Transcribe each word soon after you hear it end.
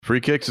Free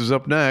Kicks is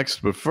up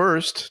next, but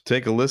first,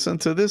 take a listen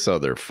to this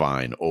other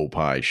fine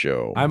Opie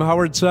show. I'm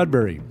Howard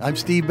Sudbury. I'm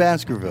Steve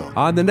Baskerville.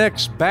 On the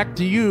next, back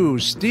to you,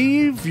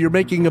 Steve. You're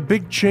making a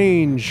big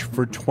change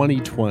for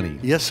 2020.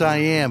 Yes, I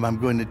am.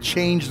 I'm going to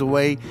change the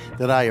way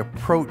that I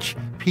approach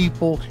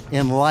people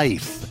in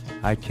life.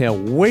 I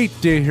can't wait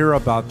to hear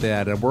about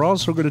that. And we're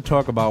also going to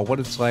talk about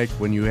what it's like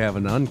when you have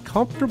an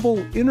uncomfortable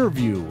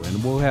interview,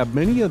 and we'll have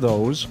many of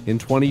those in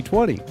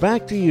 2020.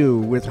 Back to you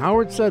with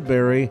Howard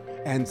Sudbury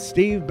and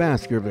Steve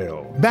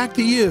Baskerville. Back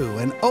to you,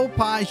 an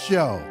Opie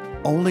show,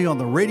 only on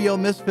the Radio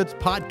Misfits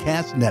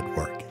Podcast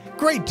Network.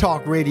 Great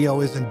talk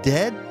radio isn't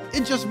dead.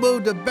 It just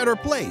moved to a better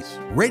place.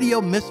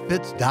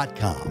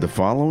 RadioMisfits.com. The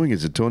following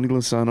is a Tony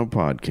Lasano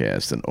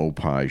podcast, an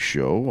Opie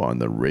show on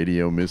the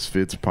Radio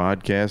Misfits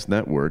Podcast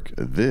Network.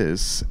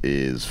 This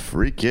is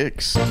Free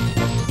Kicks.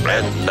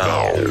 And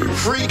now,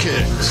 Free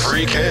Kicks.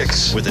 Free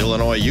Kicks with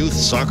Illinois Youth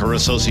Soccer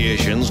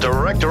Association's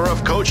Director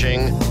of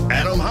Coaching,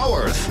 Adam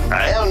Howarth,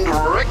 and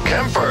Rick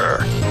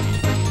Kemper.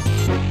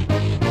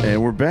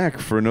 And we're back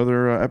for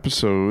another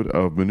episode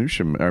of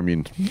Minutia.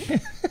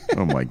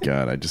 Oh my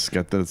God, I just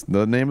got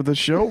the name of the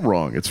show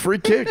wrong. It's Free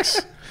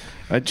Kicks.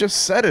 I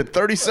just said it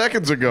 30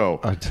 seconds ago.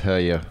 I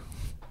tell you.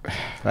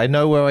 I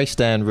know where I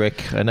stand,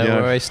 Rick. I know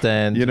where I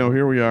stand. You know,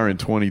 here we are in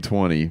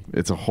 2020.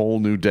 It's a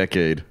whole new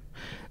decade.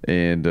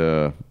 And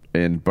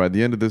by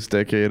the end of this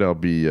decade, I'll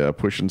be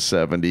pushing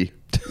 70.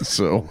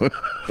 So.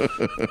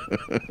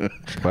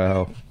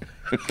 Wow.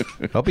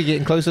 I'll be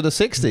getting closer to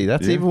 60.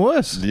 That's even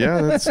worse.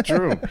 Yeah, that's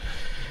true.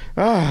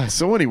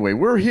 So anyway,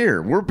 we're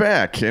here. We're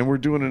back, and we're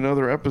doing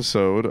another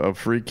episode of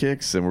Free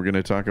Kicks, and we're going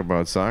to talk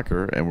about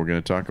soccer, and we're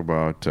going to talk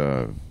about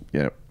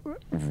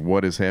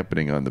what is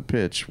happening on the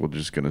pitch. We're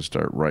just going to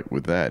start right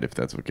with that, if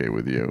that's okay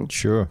with you.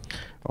 Sure.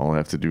 All I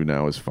have to do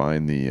now is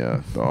find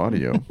the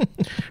audio.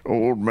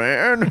 Old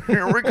man,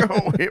 here we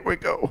go. Here we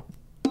go.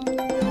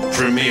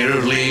 Premier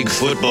League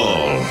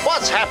football.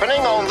 What's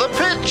happening on the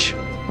pitch?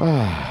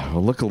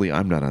 Well, luckily,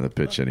 I'm not on the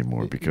pitch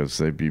anymore because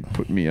they'd be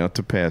putting me out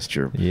to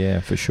pasture.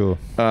 Yeah, for sure.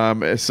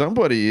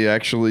 Somebody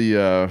actually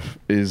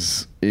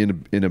is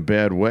in a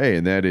bad way,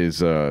 and that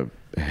is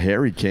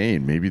Harry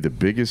Kane, maybe the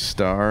biggest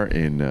star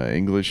in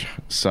English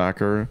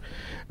soccer.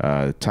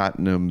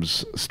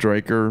 Tottenham's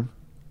striker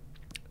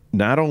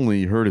not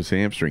only hurt his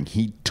hamstring,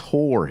 he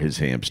tore his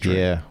hamstring.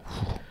 Yeah.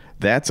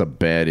 That's a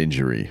bad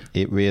injury.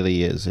 It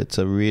really is. It's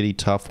a really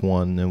tough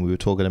one, and we were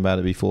talking about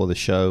it before the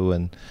show,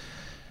 and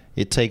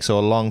it takes a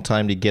long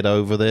time to get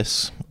over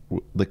this.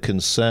 The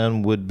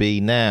concern would be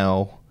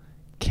now,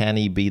 can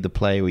he be the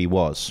player he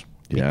was?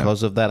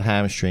 Because of that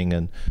hamstring.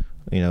 And,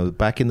 you know,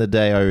 back in the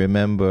day, I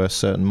remember a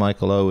certain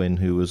Michael Owen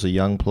who was a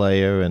young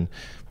player and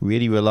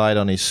really relied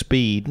on his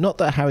speed. Not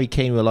that Harry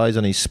Kane relies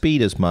on his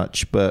speed as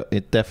much, but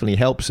it definitely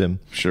helps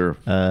him. Sure.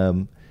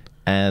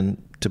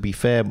 And to be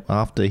fair,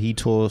 after he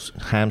tore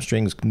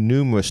hamstrings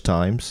numerous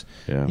times,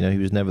 you know, he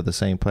was never the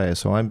same player.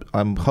 So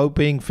I'm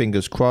hoping,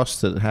 fingers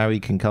crossed, that Harry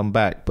can come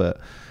back,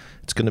 but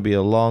it's going to be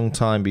a long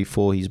time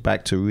before he's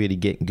back to really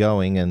getting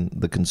going. And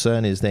the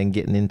concern is then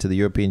getting into the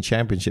European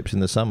Championships in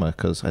the summer,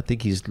 because I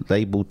think he's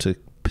able to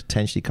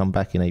potentially come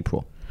back in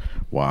April.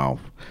 Wow.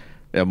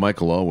 Yeah,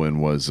 Michael Owen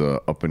was an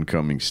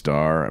up-and-coming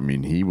star. I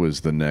mean, he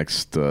was the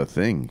next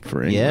thing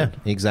for England. Yeah,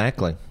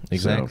 exactly.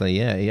 So.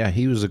 Yeah.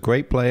 He was a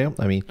great player.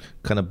 I mean,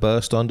 kind of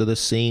burst onto the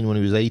scene when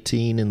he was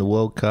 18 in the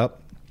World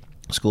Cup.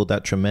 Scored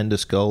that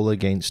tremendous goal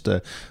against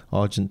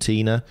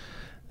Argentina.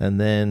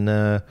 And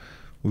then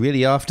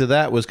really after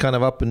that was kind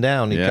of up and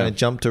down. He kind of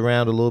jumped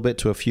around a little bit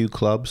to a few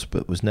clubs,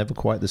 but was never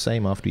quite the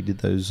same after he did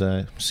those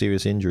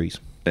serious injuries.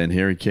 And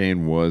Harry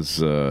Kane was,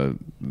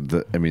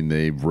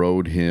 they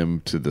rode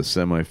him to the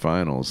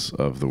semifinals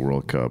of the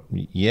World Cup.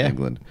 Yeah,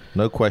 England.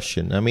 No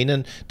question. I mean,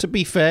 and to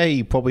be fair,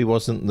 he probably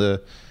wasn't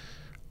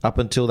up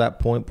until that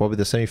point, probably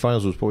the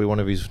semifinals was probably one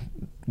of his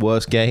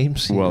worst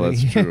games. Well,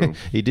 that's true.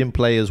 He didn't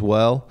play as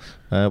well,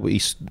 but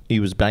he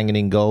was banging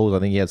in goals. I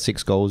think he had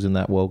 6 goals in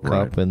that World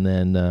Cup. And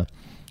then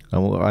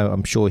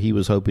I'm sure he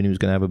was hoping he was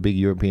going to have a big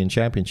European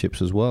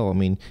Championships as well. I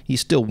mean,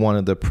 he's still one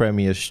of the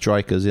premier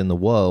strikers in the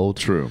world.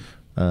 True.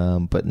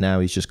 But now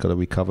he's just got to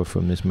recover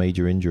from this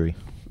major injury.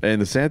 And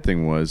the sad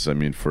thing was, I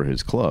mean, for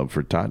his club,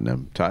 for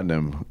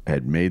Tottenham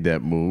had made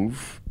that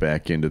move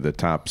back into the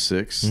top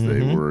 6. Mm-hmm.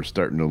 They were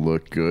starting to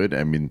look good.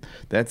 I mean,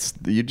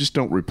 you just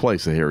don't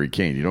replace a Harry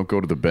Kane. You don't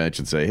go to the bench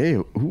and say, hey,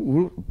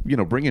 who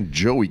bring in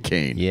Joey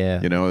Kane.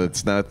 Yeah. You know,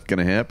 it's not going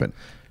to happen.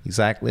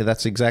 Exactly.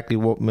 That's exactly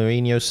what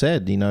Mourinho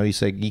said. You know, he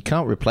said you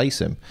can't replace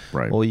him.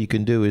 Right. All you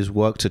can do is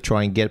work to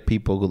try and get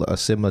people that are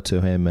similar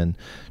to him, and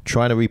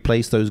trying to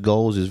replace those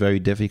goals is very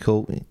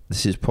difficult.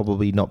 This has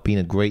probably not been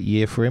a great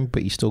year for him,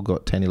 but he's still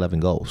got 10, 11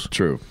 goals.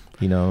 True.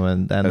 You know,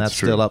 and that's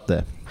still up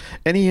there.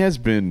 And he has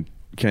been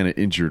kind of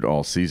injured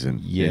all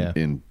season. Yeah.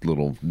 In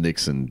little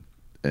nicks and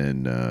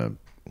at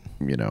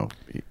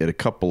a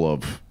couple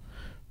of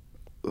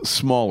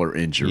smaller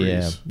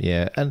injuries.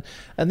 Yeah. And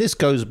this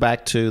goes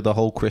back to the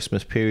whole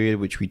Christmas period,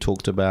 which we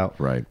talked about.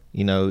 Right.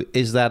 You know,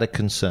 is that a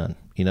concern?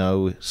 You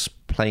know,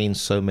 playing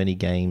so many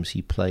games,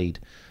 he played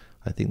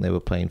I think they were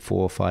playing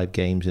 4 or 5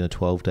 games in a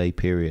 12-day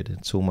period.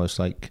 It's almost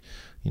like,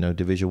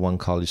 Division I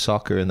college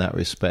soccer in that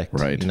respect.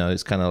 Right.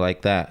 It's kind of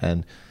like that.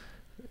 And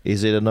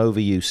is it an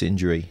overuse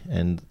injury?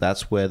 And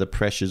that's where the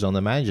pressure's on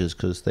the managers,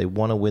 because they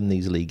want to win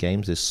these league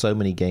games. There's so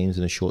many games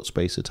in a short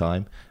space of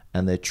time,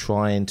 and they're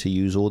trying to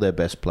use all their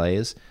best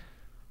players.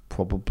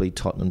 Probably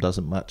Tottenham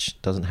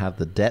doesn't have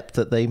the depth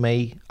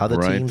that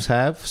other teams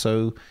have,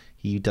 so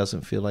he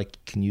doesn't feel like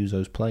he can use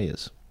those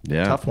players.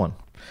 Yeah. Tough one.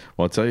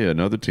 Well, I'll tell you,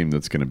 another team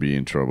that's going to be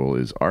in trouble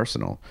is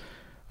Arsenal,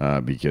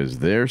 because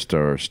their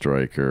star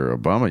striker,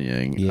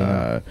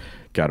 Aubameyang,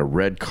 got a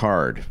red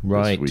card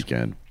this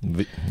weekend.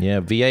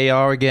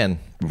 VAR again.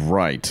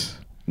 Right.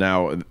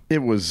 Now, it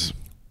was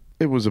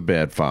a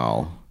bad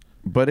foul.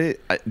 But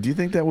do you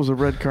think that was a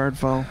red card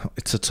foul?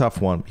 It's a tough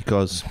one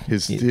because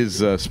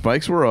his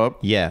spikes were up.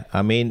 Yeah,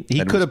 I mean, he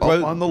and could have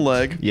broke on the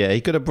leg. Yeah,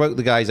 he could have broke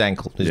the guy's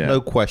ankle. There's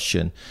no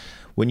question.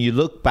 When you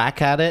look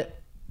back at it,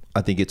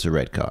 I think it's a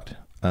red card.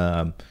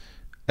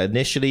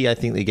 Initially, I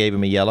think they gave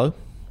him a yellow,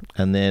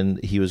 and then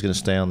he was going to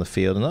stay on the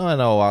field. And I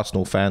know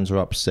Arsenal fans are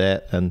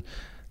upset, and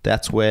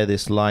that's where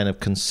this line of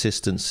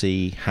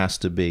consistency has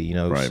to be.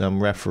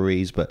 Some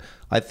referees, but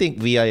I think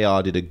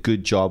VAR did a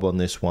good job on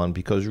this one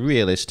because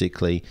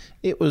realistically,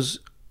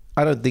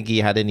 I don't think he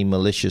had any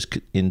malicious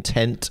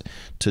intent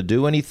to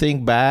do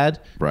anything bad.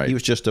 Right. He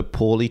was just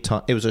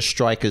it was a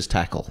striker's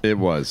tackle. It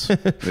was.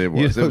 It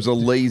was. It was a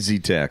lazy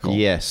tackle.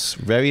 Yes,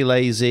 very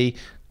lazy.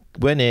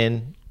 Went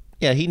in.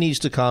 Yeah, he needs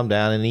to calm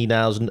down, and he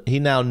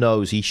now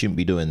knows he shouldn't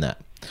be doing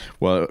that.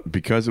 Well,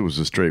 because it was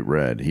a straight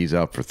red, he's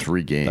out for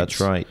 3 games. That's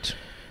right.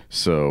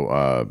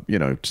 So,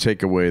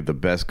 take away the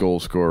best goal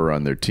scorer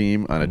on their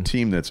team, on a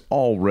team that's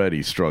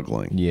already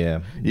struggling. Yeah.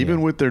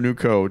 Even with their new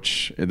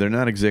coach, they're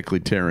not exactly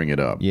tearing it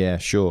up. Yeah,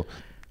 sure.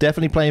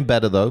 Definitely playing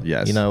better, though.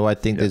 Yes. I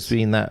think there's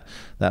been that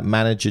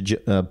manager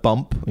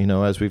bump,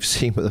 as we've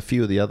seen with a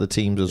few of the other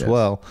teams as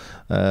well.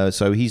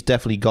 So he's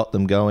definitely got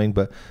them going.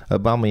 But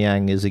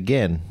Aubameyang is,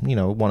 again,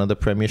 one of the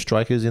premier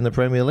strikers in the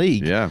Premier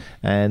League. Yeah.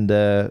 And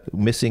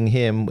missing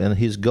him and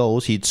his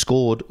goals, he'd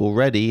scored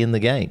already in the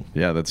game.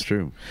 Yeah, that's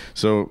true.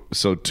 So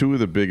 2 of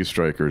the biggest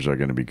strikers are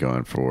going to be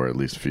gone for at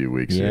least a few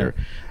weeks here.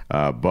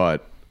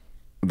 But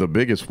the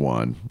biggest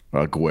one,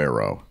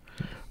 Aguero,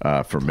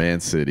 for Man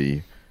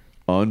City.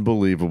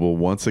 Unbelievable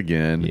once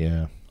again.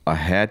 Yeah. A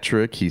hat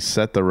trick. He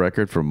set the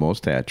record for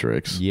most hat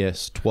tricks.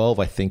 Yes, 12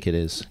 I think it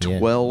is.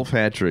 12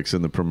 hat tricks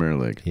in the Premier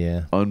League.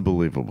 Yeah.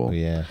 Unbelievable.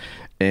 Yeah.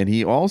 And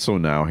he also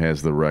now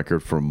has the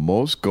record for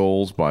most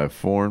goals by a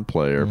foreign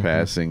player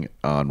passing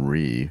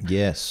Henry.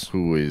 Yes.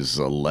 Who is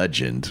a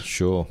legend.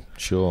 Sure.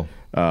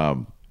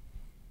 What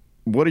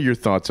are your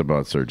thoughts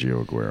about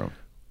Sergio Aguero?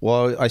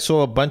 Well, I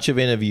saw a bunch of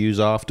interviews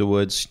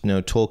afterwards,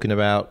 talking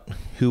about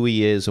who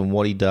he is and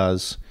what he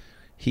does.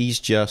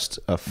 He's just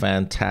a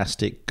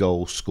fantastic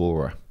goal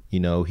scorer.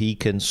 He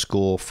can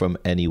score from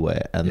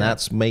anywhere, and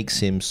that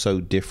makes him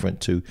so different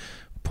to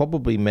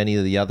probably many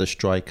of the other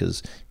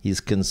strikers.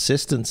 His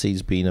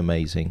consistency's been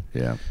amazing.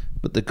 Yeah.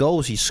 But the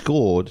goals he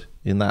scored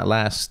in that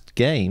last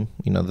game,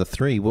 the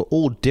 3, were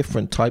all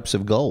different types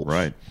of goals.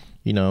 Right.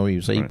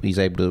 He's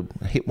able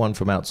to hit one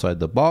from outside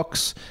the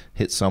box,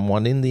 hit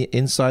someone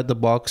inside the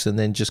box, and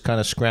then just kind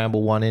of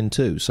scramble one in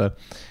too. So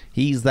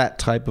he's that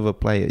type of a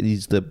player.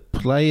 He's the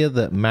player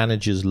that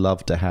managers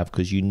love to have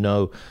because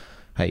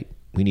hey,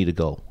 we need a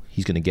goal.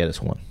 He's going to get us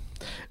one.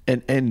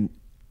 And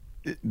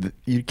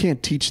you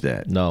can't teach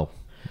that. No.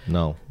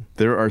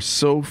 There are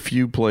so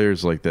few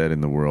players like that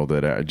in the world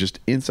that are just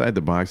inside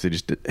the box. They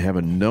just have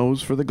a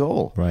nose for the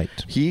goal. Right.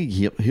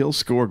 He'll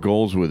score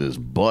goals with his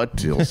butt.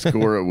 He'll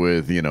score it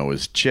with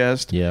his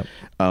chest. Yeah.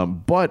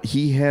 But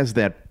he has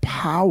that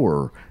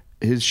power.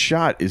 His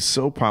shot is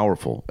so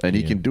powerful, and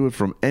he can do it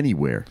from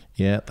anywhere.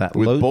 Yeah,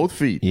 with both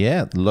feet.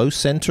 Yeah, low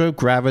center of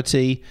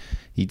gravity.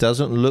 He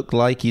doesn't look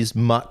like he's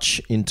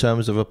much in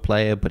terms of a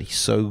player, but he's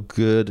so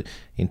good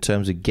in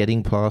terms of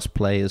getting past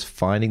players,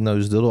 finding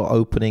those little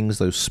openings,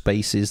 those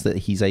spaces that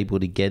he's able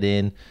to get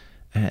in.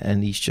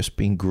 And he's just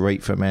been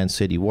great for Man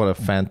City. What a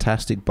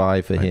fantastic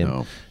buy for him.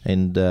 know.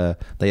 And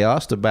they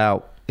asked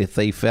about if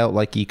they felt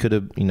like he could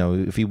have,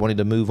 if he wanted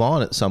to move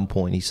on at some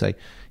point.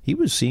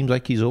 Seems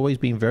like he's always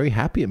been very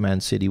happy at Man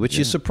City, which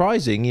is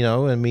surprising,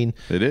 I mean.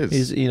 It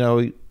is.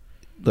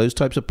 Those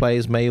types of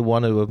players may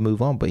want to move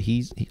on, but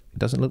he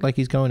doesn't look like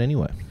he's going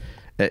anywhere.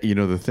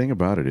 The thing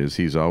about it is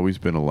he's always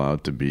been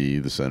allowed to be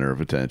the center of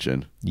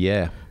attention.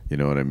 Yeah. You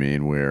know what I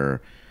mean?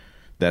 Where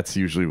that's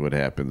usually what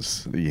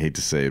happens. You hate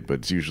to say it, but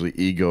it's usually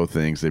ego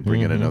things. They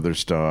bring in another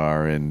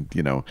star, and,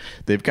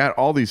 they've got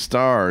all these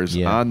stars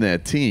on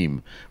that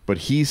team, but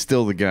he's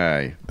still the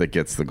guy that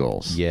gets the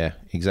goals. Yeah,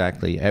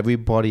 exactly.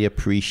 Everybody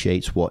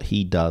appreciates what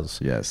he does.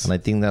 Yes. And I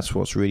think that's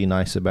what's really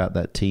nice about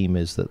that team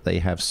is that they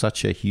have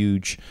such a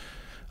huge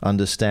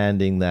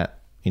understanding that,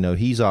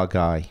 he's our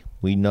guy.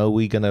 We know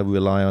we're going to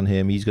rely on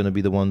him. He's going to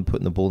be the one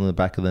putting the ball in the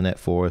back of the net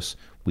for us.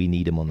 We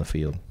need him on the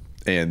field.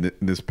 And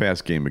this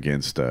past game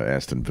against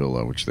Aston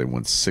Villa, which they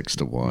won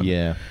 6-1.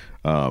 Yeah.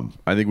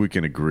 I think we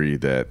can agree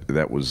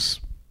that was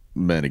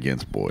men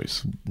against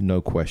boys.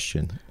 No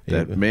question.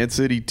 That Man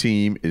City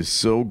team is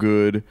so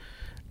good.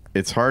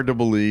 It's hard to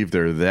believe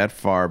they're that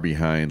far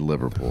behind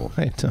Liverpool.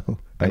 I know.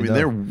 I mean,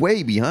 they're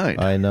way behind.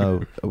 I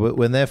know.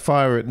 When they're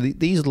firing,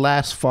 these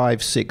last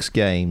 5-6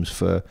 games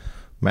for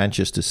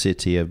Manchester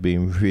City have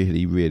been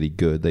really, really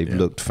good. They've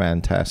looked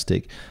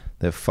fantastic.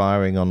 They're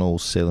firing on all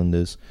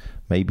cylinders.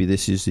 Maybe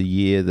this is the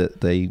year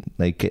that they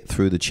get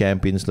through the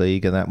Champions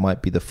League, and that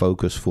might be the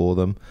focus for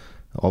them.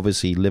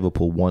 Obviously,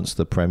 Liverpool wants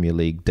the Premier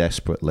League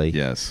desperately.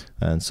 Yes.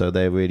 And so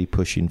they're really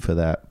pushing for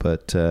that.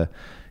 But,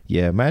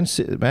 Man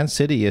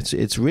City,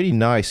 it's really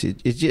nice.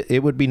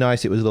 It would be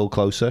nice if it was a little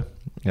closer.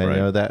 And,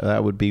 right.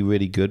 That would be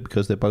really good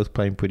because they're both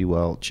playing pretty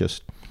well.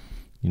 Just,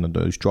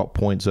 those drop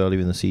points earlier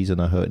in the season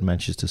are hurting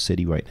Manchester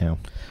City right now.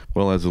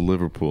 Well, as a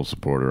Liverpool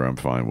supporter, I'm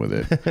fine with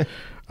it.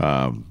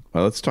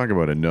 Let's talk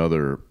about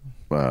another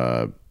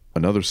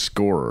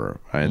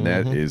scorer, and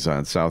that is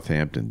on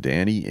Southampton,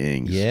 Danny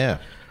Ings. Yeah.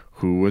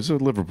 Who was a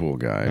Liverpool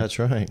guy. That's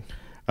right.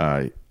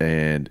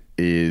 And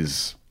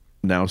is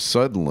now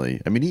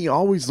suddenly, I mean, he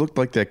always looked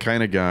like that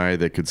kind of guy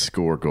that could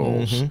score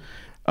goals.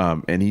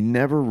 And he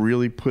never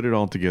really put it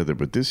all together.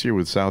 But this year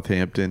with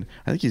Southampton,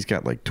 I think he's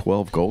got like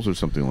 12 goals or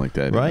something like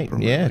that. Right,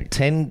 yeah.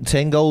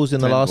 10 goals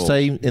in the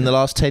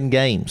last 10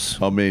 games.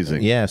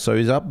 Amazing. Yeah, so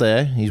he's up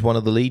there. He's one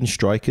of the leading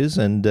strikers.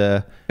 And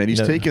he's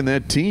taken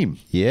that team.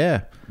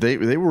 Yeah. They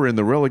were in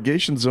the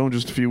relegation zone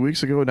just a few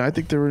weeks ago, and I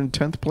think they're in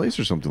 10th place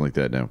or something like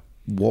that now.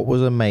 What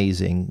was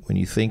amazing when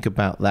you think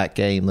about that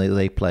game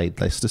they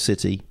played, Leicester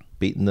City,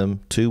 beating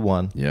them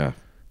 2-1. Yeah.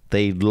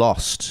 They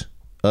lost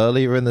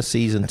earlier in the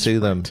season to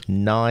them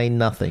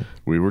 9-0.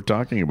 We were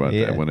talking about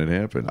that when it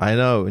happened. I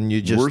know, and you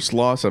just worst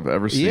loss I've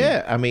ever seen.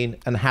 Yeah, I mean,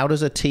 and how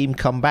does a team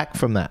come back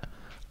from that?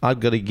 I've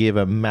got to give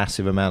a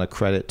massive amount of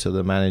credit to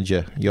the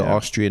manager, your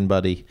Austrian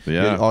buddy,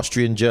 your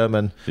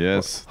Austrian-German.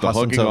 Yes, the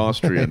hugging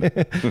Austrian.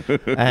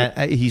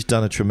 And he's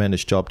done a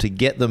tremendous job to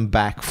get them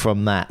back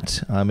from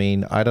that. I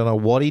mean, I don't know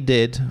what he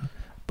did,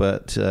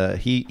 but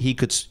he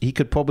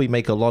could probably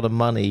make a lot of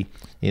money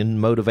in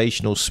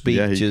motivational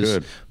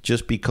speeches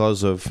just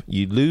because of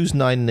you lose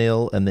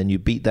 9-0 and then you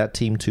beat that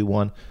team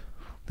 2-1.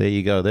 There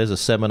you go. There's a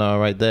seminar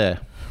right there.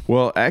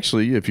 Well,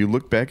 actually, if you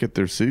look back at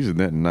their season,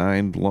 that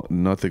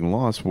 9-0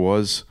 loss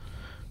was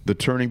the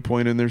turning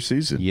point in their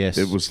season. Yes.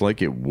 It was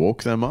like it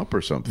woke them up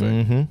or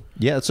something. Mm-hmm.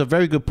 Yeah, it's a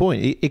very good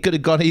point. It could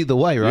have gone either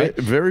way, right?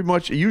 Yeah, very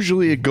much.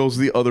 Usually it goes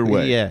the other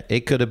way. Yeah,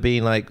 it could have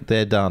been like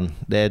they're done.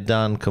 They're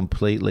done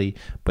completely.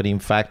 But in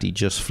fact, he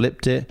just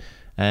flipped it.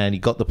 And he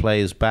got the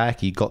players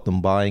back. He got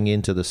them buying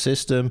into the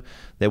system.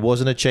 There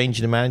wasn't a change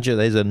in the manager.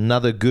 There's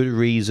another good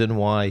reason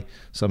why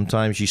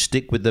sometimes you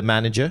stick with the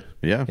manager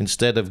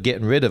instead of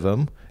getting rid of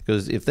him.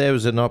 Because if there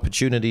was an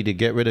opportunity to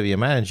get rid of your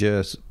manager,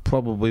 it's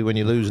probably when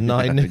you lose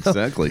 9-0.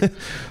 Exactly.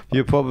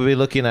 You're probably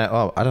looking at,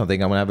 I don't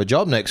think I'm going to have a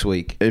job next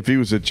week. If he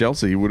was at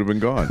Chelsea, he would have been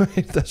gone.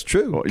 That's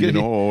true.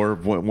 Or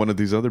one of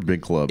these other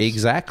big clubs.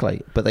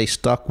 Exactly. But they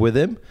stuck with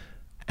him.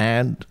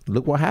 And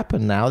look what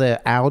happened. Now they're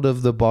out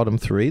of the bottom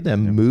three. They're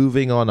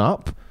moving on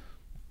up,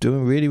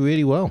 doing really,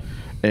 really well.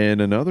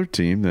 And another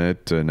team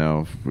that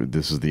now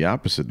this is the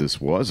opposite. This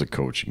was a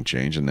coaching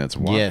change, and that's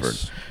Watford.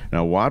 Yes.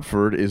 Now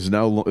Watford is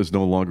no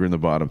longer in the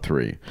bottom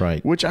three,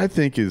 right? Which I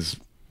think is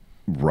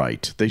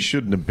right. They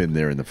shouldn't have been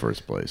there in the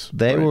first place.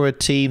 They were a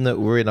team that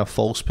were in a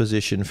false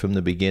position from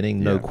the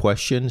beginning, no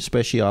question.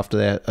 Especially after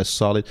they're a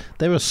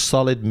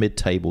solid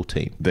mid-table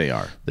team. They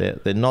are. They're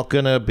not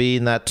going to be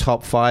in that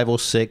top 5 or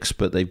 6,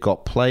 but they've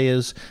got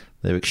players.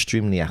 They're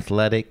extremely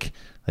athletic.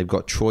 They've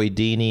got Troy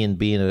Deeney, and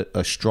being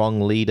a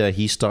strong leader,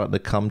 he's starting to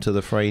come to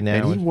the fray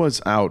now. And he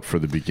was out for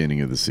the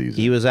beginning of the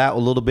season. He was out a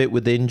little bit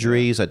with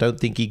injuries. I don't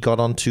think he got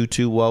on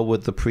too well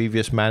with the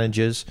previous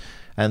managers.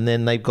 And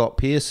then they've got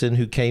Pearson,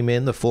 who came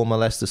in, the former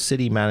Leicester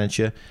City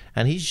manager,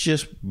 and he's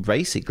just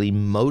basically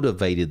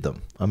motivated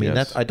them. I mean,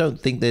 I don't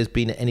think there's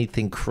been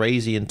anything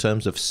crazy in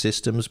terms of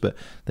systems, but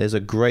there's a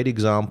great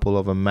example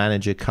of a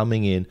manager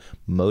coming in,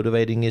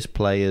 motivating his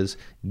players,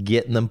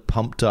 getting them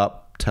pumped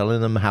up,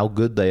 telling them how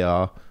good they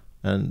are.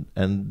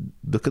 And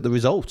look at the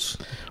results.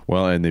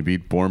 Well, and they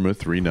beat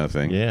Bournemouth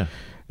 3-0. Yeah.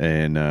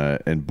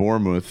 And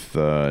Bournemouth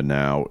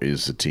now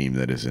is a team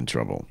that is in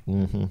trouble.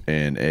 Mm-hmm.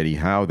 And Eddie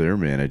Howe, their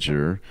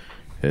manager,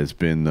 has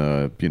been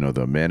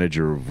the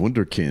manager of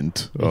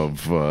Wunderkind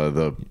of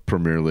the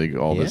Premier League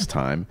all this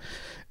time,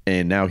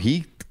 and now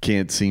he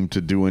can't seem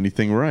to do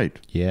anything right.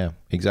 Yeah,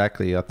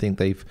 exactly. I think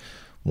they've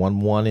won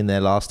 1 in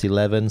their last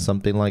 11,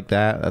 something like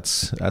that.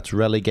 That's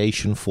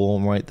relegation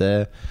form right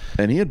there.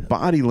 And he had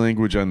body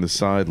language on the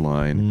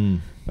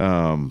sideline.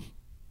 I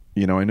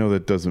know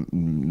that doesn't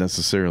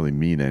necessarily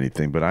mean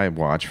anything, but I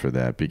watch for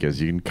that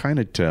because you can kind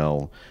of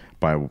tell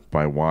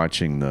by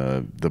watching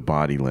the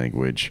body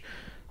language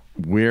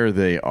where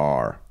they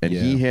are. And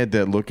he had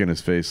that look in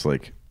his face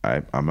like,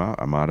 I'm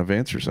out of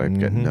answers. I've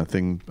got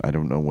nothing. I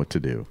don't know what to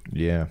do.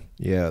 Yeah.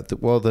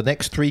 Well, the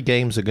next 3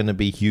 games are going to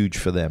be huge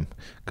for them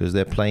because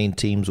they're playing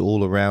teams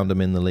all around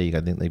them in the league.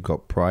 I think they've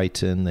got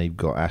Brighton, they've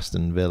got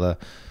Aston Villa.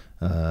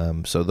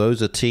 So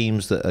those are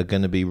teams that are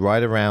going to be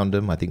right around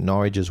them. I think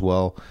Norwich as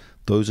well.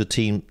 those are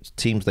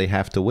teams they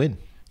have to win.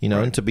 You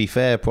know, and to be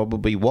fair,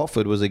 probably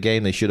Watford was a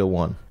game they should have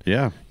won.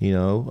 Yeah. You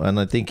know, and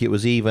I think it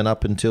was even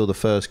up until the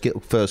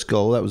first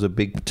goal. That was a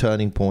big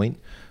turning point.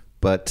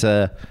 But,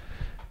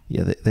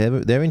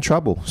 they're in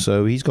trouble.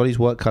 So he's got his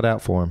work cut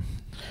out for him.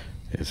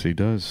 Yes, he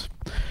does.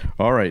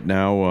 All right,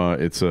 now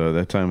it's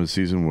that time of the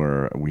season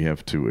where we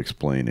have to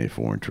explain a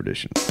foreign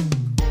tradition.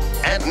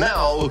 And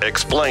now,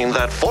 explain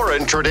that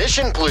foreign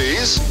tradition,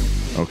 please.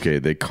 Okay,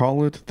 they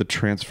call it the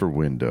transfer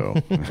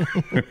window.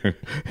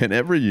 And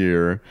every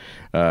year,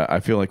 I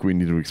feel like we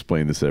need to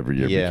explain this every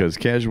year because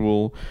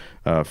casual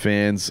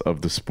fans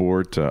of the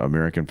sport,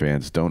 American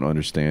fans, don't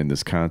understand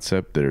this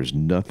concept. There's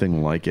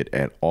nothing like it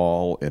at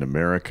all in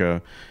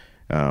America.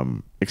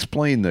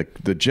 Explain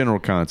the general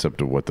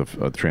concept of what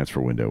the transfer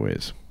window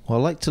is. Well,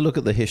 I like to look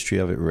at the history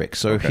of it, Rick.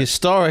 So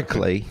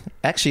historically,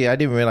 actually, I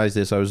didn't realize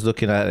this. I was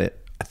looking at it.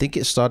 I think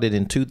it started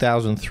in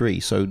 2003.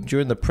 So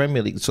during the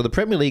Premier League. So the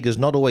Premier League has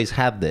not always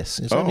had this.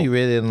 It's only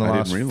really in the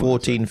last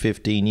 14,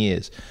 15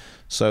 years.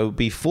 So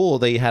before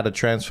they had a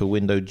transfer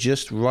window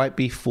just right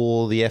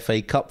before the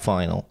FA Cup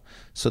final.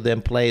 So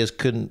then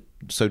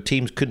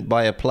teams couldn't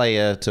buy a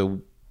player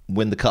to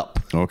win the cup.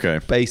 Okay.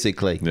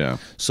 Basically. Yeah.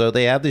 So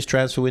they have this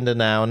transfer window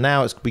now. And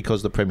now it's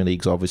because the Premier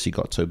League's obviously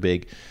got so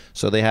big.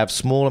 So they have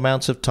small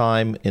amounts of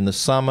time in the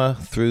summer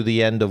through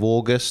the end of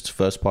August,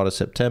 first part of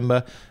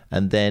September.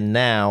 And then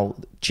now,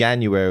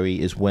 January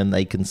is when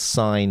they can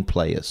sign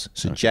players.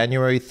 So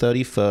January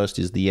 31st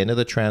is the end of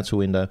the transfer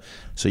window.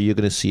 So you're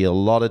going to see a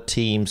lot of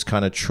teams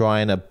kind of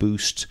trying to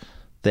boost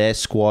their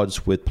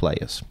squads with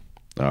players.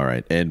 All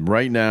right. And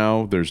right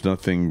now, there's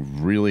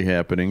nothing really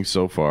happening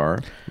so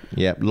far.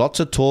 Yeah, lots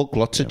of talk,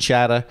 lots of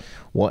chatter.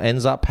 What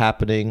ends up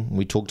happening,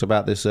 we talked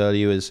about this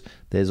earlier, is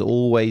there's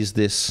always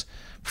this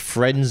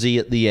frenzy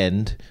at the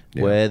end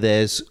where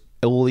there's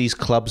all these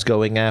clubs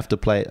going after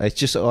players. It's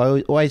just, I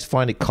always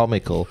find it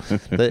comical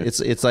that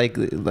it's like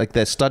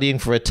they're studying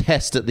for a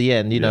test at the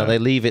end. You know, they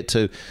leave it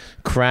to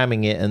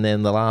cramming it, and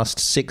then the last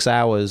 6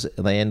 hours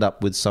they end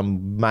up with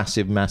some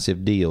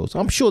massive deals.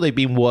 I'm sure they've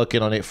been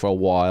working on it for a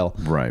while,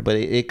 right? But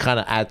it kind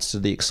of adds to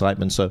the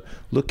excitement. So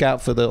look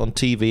out for on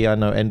TV. I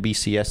know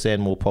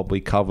NBCSN will probably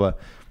cover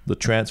the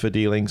transfer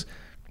dealings.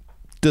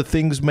 Do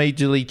things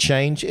majorly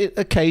change?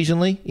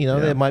 Occasionally, you know,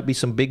 there might be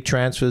some big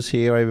transfers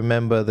here. I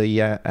remember the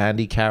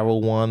Andy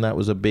Carroll one. That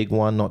was a big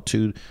one not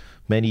too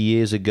many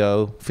years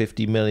ago,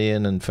 50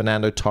 million. And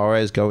Fernando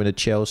Torres going to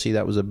Chelsea.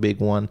 That was a big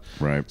one.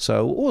 Right.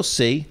 So we'll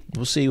see.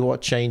 We'll see what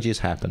changes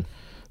happen.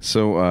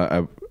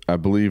 So I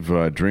believe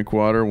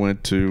Drinkwater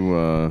went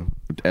to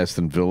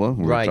Aston Villa.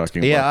 We were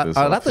talking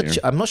about this.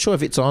 I'm not sure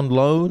if it's on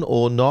loan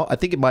or not. I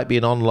think it might be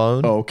an on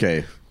loan. Oh,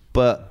 okay.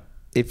 But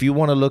if you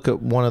want to look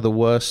at one of the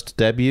worst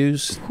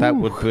debuts, that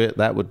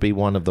would be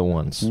one of the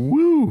ones.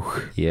 Woo!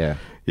 Yeah.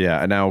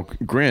 Yeah. Now,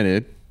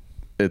 granted,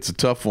 it's a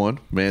tough one.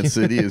 Man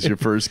City is your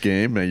first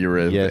game. You're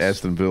at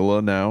Aston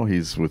Villa now.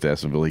 He's with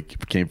Aston Villa. He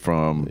came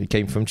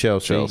from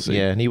Chelsea.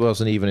 Yeah, and he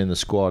wasn't even in the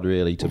squad,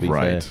 really, to be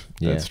fair.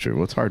 Yeah. That's true.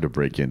 Well, it's hard to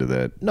break into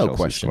that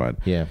Chelsea squad.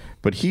 Yeah.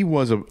 But he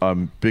was a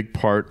big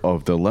part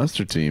of the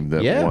Leicester team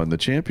that won the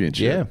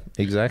championship.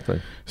 Yeah, exactly.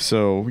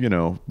 So, you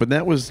know, but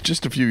that was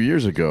just a few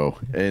years ago.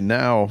 And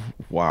now,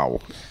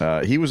 wow.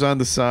 He was on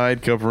the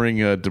side covering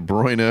De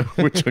Bruyne,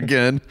 which,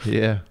 again...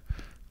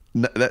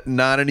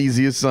 Not an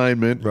easy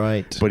assignment,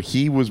 right? But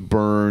he was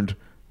burned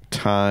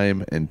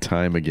time and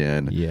time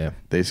again. Yeah,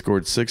 they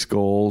scored 6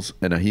 goals,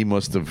 and he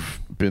must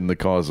have been the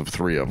cause of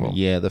 3 of them.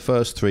 Yeah, the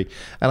first 3,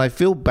 and I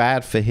feel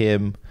bad for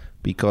him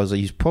because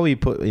he's probably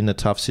put in a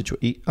tough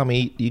situation. I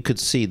mean, you could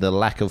see the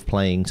lack of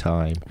playing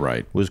time.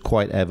 Right, was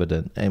quite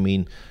evident. I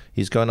mean,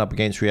 he's going up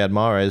against Riyad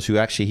Mahrez, who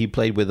actually he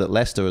played with at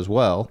Leicester as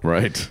well.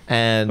 Right.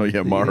 And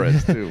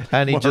Mahrez too.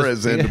 And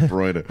Mahrez and De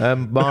Bruyne.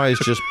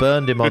 Mahrez just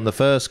burned him on the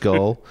first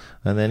goal,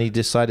 and then he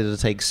decided to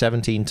take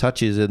 17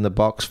 touches in the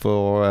box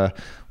for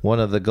one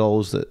of the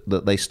goals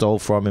that they stole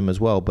from him as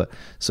well. But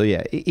so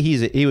yeah,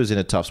 he was in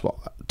a tough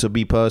spot. To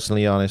be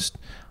personally honest,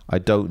 I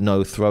don't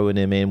know throwing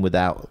him in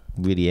without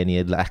really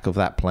any lack of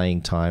that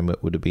playing time.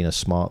 It would have been a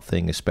smart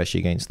thing, especially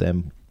against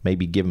them.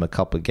 Maybe give him a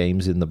couple of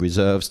games in the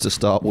reserves to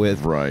start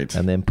with, right,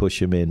 and then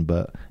push him in.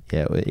 But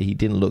yeah, he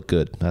didn't look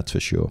good, that's for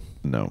sure.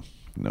 No,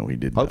 he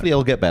didn't. Hopefully,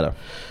 he'll get better.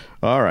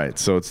 All right,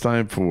 so it's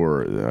time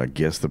for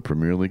Guess the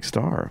Premier League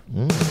Star.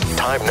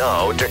 Time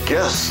now to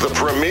Guess the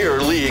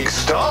Premier League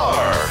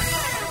Star.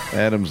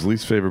 Adam's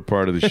least favorite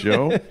part of the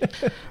show.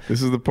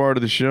 This is the part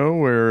of the show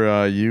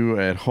where you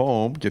at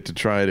home get to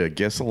try to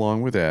guess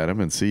along with Adam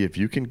and see if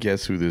you can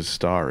guess who this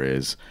star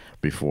is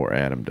before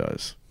Adam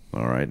does.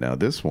 All right, now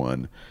this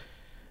one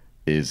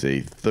is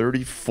a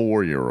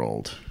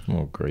 34-year-old.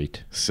 Oh,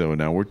 great. So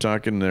now we're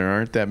talking there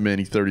aren't that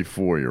many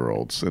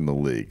 34-year-olds in the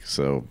league.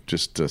 So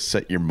just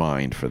set your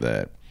mind for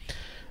that.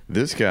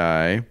 This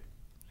guy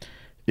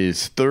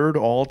is 3rd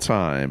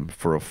all-time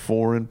for a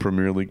foreign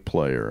Premier League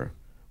player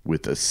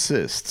with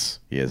assists.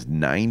 He has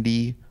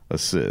 90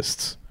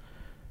 assists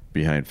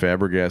behind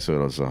Fabregas, who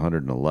has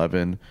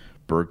 111.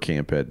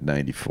 Bergkamp had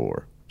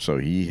 94. So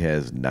he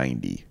has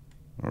 90.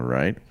 All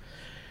right.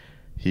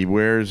 He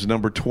wears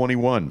number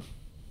 21.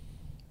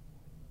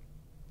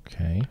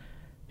 Okay.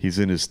 He's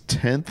in his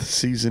 10th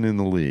season in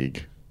the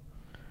league,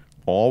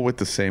 all with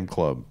the same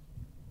club.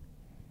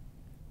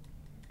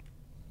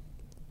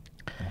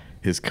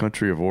 His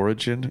country of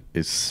origin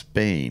is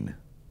Spain.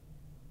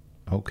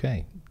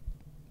 Okay.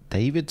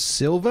 David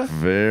Silva?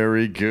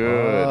 Very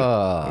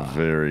good.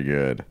 Very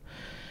good.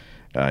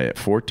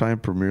 4-time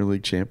Premier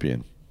League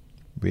champion.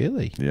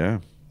 Really?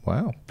 Yeah.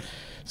 Wow.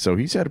 So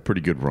he's had a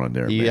pretty good run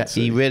there.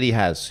 He really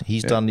has.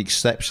 He's done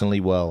exceptionally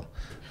well.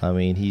 I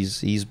mean,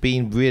 he's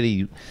been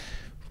really...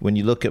 When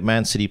you look at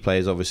Man City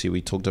players, obviously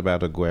we talked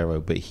about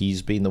Aguero, but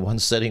he's been the one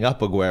setting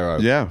up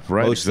Aguero. Yeah,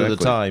 right. Most exactly. of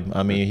the time.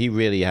 I mean, he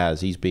really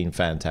has. He's been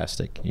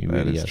fantastic. He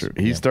really has. True.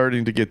 He's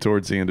starting to get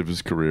towards the end of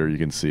his career. You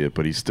can see it,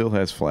 but he still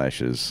has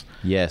flashes.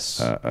 Yes.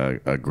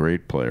 A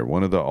great player.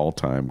 One of the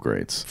all-time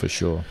greats. For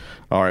sure.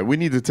 All right, we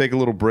need to take a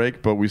little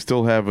break, but we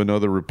still have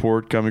another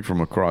report coming from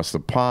across the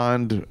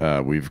pond.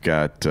 We've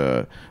got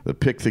the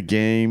Pick the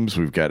Games.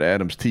 We've got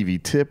Adam's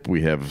TV tip.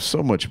 We have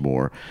so much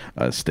more.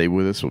 Stay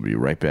with us. We'll be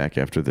right back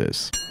after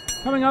this.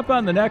 Coming up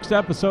on the next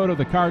episode of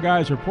the Car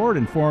Guys Report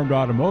Informed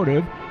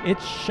Automotive,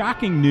 it's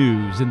shocking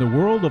news in the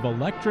world of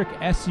electric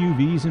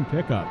SUVs and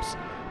pickups.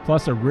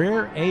 Plus, a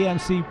rare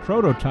AMC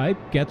prototype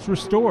gets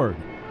restored.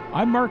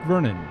 I'm Mark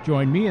Vernon.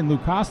 Join me and Lou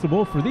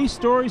Costabile for these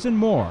stories and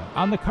more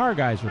on the Car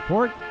Guys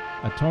Report,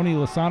 a Tony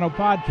Lasano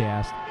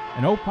podcast,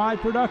 an Opie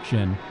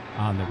production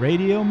on the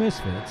Radio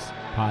Misfits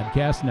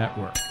Podcast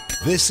Network.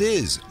 This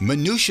is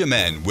Minutia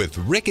Men with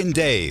Rick and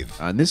Dave.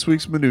 On this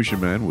week's Minutia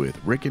Men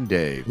with Rick and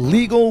Dave.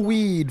 Legal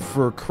weed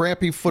for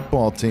crappy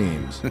football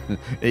teams.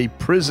 A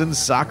prison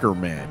soccer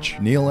match.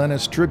 Neil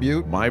Ennis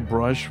tribute. My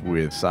brush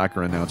with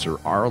soccer announcer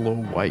Arlo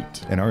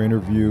White. And our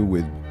interview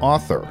with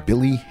author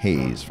Billy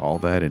Hayes. All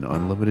that in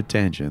unlimited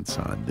tangents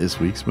on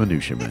this week's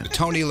Minutia Men. The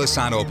Tony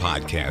Lasano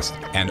podcast,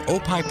 an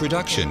Opie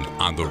production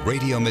on the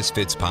Radio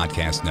Misfits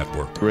Podcast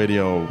Network.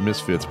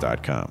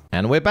 RadioMisfits.com.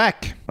 And we're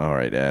back. All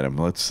right, Adam,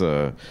 let's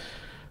go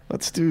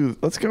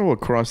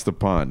across the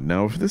pond.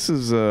 Now, if this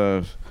is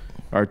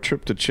our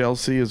trip to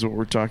Chelsea is what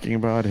we're talking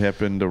about,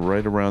 happened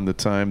right around the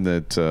time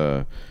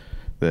that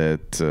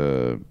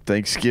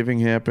Thanksgiving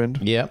happened.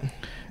 Yep.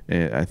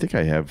 And I think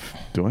I have.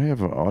 Do I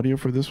have audio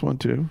for this one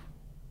too?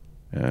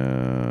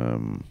 I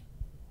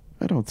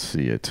don't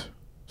see it.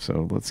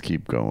 So let's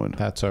keep going.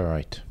 That's all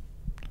right.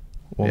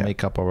 We'll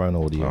make up our own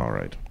audio. All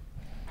right.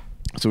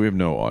 So we have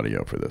no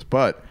audio for this,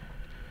 but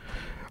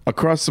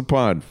across the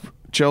pond.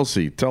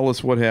 Chelsea, tell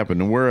us what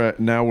happened. And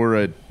we're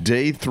at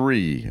day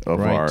 3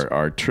 of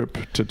our trip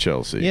to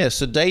Chelsea. Yeah,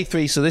 so day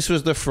 3. So this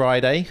was the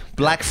Friday,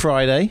 Black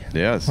Friday.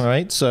 Yes. All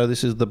right. So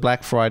this is the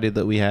Black Friday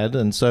that we had,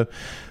 and so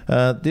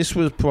this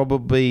was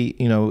probably,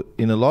 in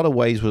a lot of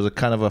ways, was a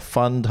kind of a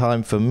fun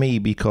time for me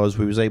because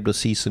we was able to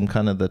see some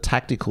kind of the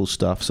tactical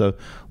stuff. So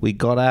we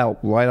got out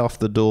right off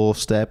the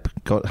doorstep,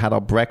 had our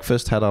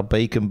breakfast, had our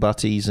bacon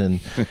butties, and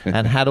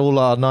had all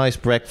our nice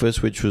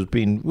breakfast, which was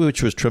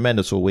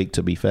tremendous all week,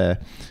 to be fair.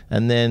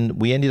 And then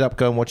we ended up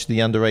going and watch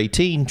the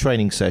under-18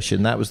 training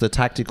session. That was the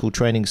tactical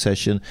training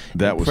session.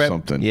 That was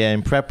something. Yeah,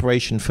 in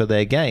preparation for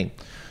their game.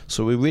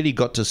 So we really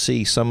got to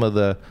see some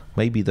of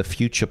maybe the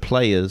future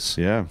players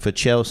for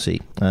Chelsea.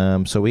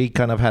 So we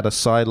kind of had a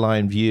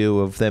sideline view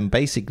of them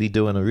basically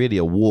doing a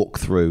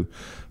walkthrough.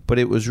 But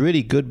it was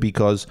really good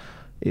because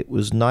it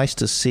was nice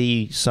to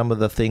see some of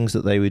the things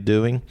that they were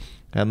doing.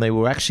 And they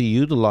were actually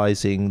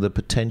utilizing the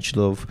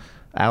potential of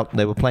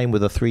they were playing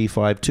with a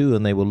 3-5-2,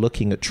 and they were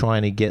looking at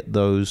trying to get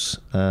those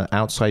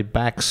outside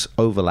backs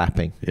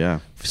overlapping. Yeah.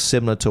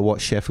 Similar to what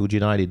Sheffield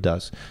United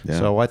does. Yeah.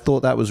 So I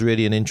thought that was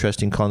really an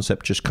interesting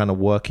concept, just kind of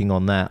working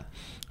on that.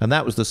 And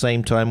that was the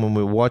same time when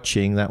we were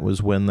watching, that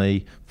was when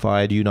they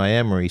fired Unai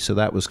Emery. So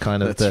that was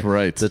kind of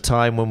the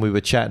time when we were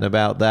chatting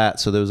about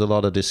that. So there was a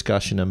lot of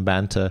discussion and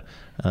banter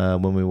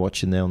when we were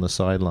watching there on the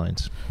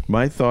sidelines.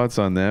 My thoughts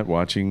on that,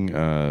 watching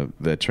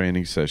that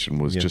training session,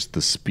 was just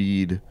the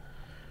speed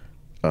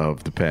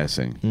of the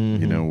passing,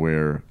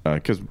 where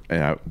because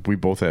we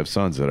both have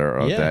sons that are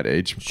of that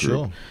age group,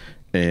 sure.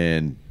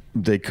 And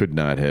they could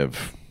not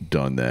have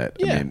done that.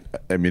 Yeah.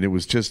 I mean, it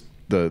was just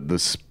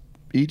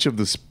each of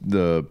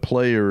the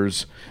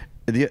players.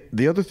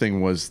 The other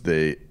thing was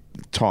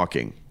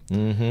talking.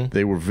 Mm-hmm.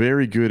 They were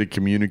very good at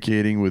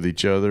communicating with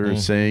each other,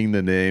 saying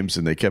the names,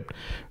 and they kept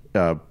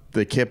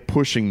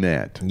pushing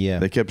that. Yeah,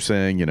 they kept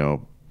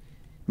saying,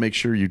 make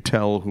sure you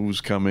tell who's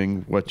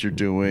coming, what you're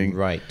doing.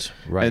 Right.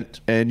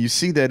 And you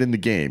see that in the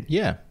game.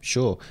 Yeah,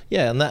 sure.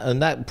 Yeah,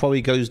 and that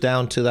probably goes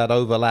down to that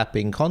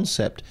overlapping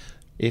concept.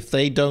 If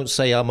they don't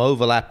say I'm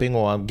overlapping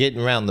or I'm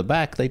getting around the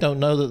back, they don't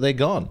know that they're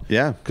gone.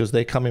 Yeah. Because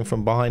they're coming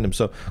from behind them.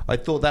 So I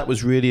thought that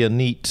was really a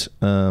neat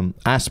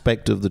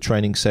aspect of the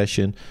training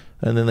session.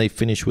 And then they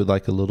finished with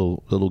like a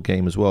little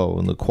game as well.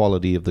 And the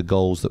quality of the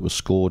goals that were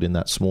scored in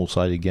that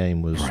small-sided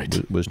game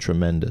was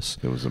tremendous.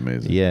 It was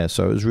amazing. Yeah,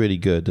 so it was really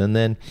good. And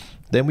then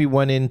we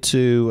went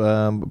into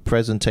a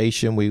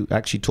presentation. We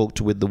actually talked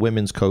with the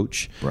women's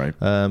coach. Right.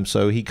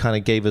 So he kind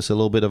of gave us a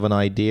little bit of an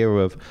idea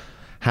of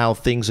how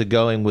things are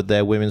going with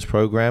their women's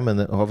program, and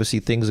obviously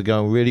things are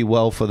going really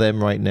well for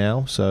them right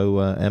now. So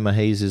Emma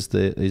Hayes is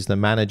the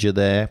manager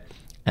there,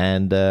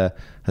 and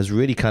has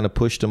really kind of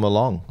pushed them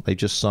along. They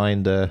just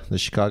signed the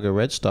Chicago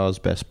Red Stars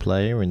best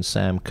player in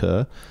Sam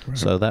Kerr,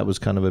 so that was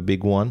kind of a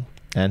big one.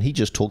 And he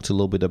just talked a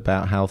little bit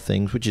about how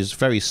things, which is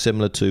very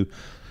similar to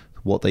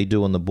what they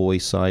do on the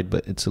boys' side,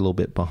 but it's a little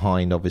bit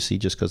behind, obviously,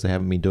 just because they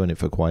haven't been doing it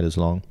for quite as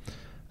long.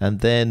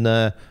 And then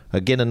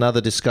again, another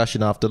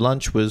discussion after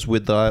lunch was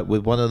with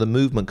one of the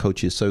movement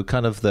coaches. So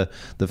kind of the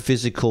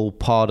physical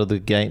part of the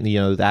game, the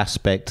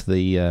aspect,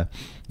 the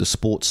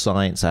sports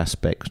science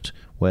aspect,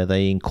 where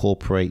they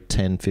incorporate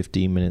 10,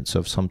 15 minutes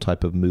of some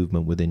type of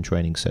movement within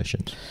training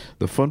sessions.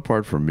 The fun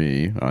part for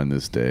me on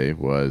this day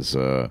was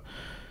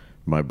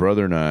my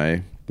brother and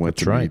I went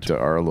to meet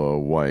Arlo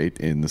White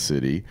in the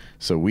city.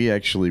 So we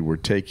actually were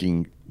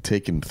taken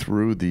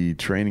through the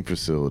training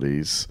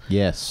facilities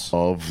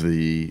of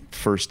the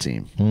first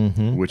team,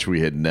 which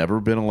we had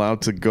never been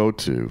allowed to go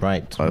to.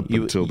 Right. Up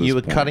until this you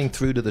were point. cutting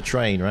through to the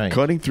train, right?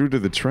 Cutting through to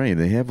the train.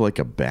 They have like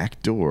a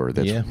back door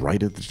that's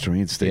right at the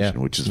train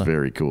station, which is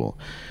very cool.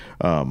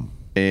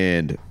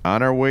 And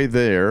on our way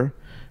there,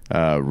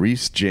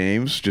 Reese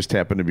James just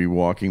happened to be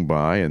walking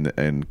by,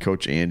 and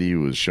Coach Andy,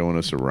 who was showing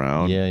us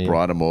around,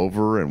 brought him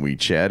over, and we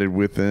chatted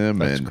with him.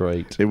 That's and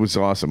great. It was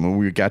awesome. And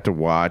we got to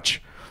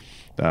watch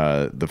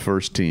the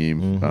first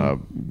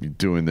team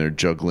doing their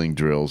juggling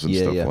drills and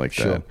stuff like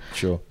that.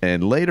 Sure.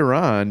 And later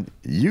on,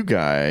 you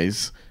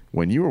guys,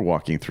 when you were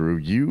walking through,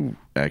 you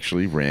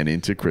actually ran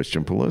into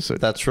Christian Pulisic.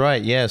 That's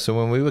right, yeah. So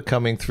when we were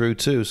coming through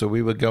too, so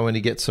we were going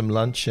to get some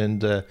lunch,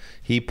 and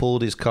he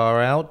pulled his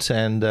car out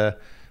and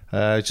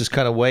just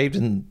kind of waved,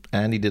 and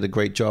Andy did a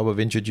great job of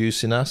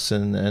introducing us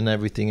and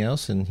everything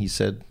else, and he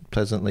said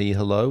pleasantly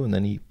hello, and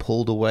then he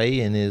pulled away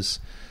in his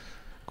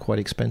quite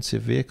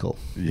expensive vehicle.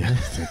 Yeah,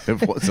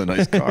 it was a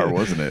nice car,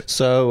 wasn't it?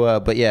 So,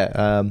 but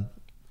yeah,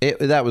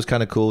 that was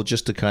kind of cool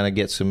just to kind of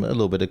get a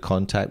little bit of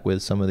contact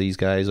with some of these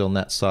guys on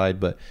that side.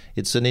 But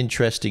it's an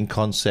interesting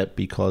concept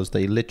because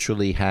they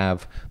literally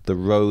have the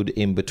road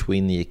in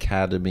between the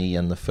academy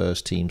and the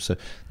first team. So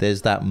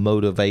there's that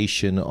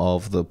motivation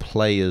of the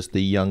players,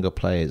 the younger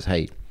players.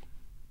 Hey,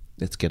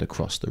 let's get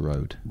across the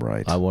road.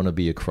 Right. I want to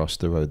be across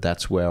the road.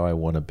 That's where I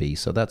want to be.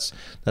 So that's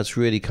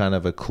really kind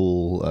of a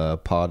cool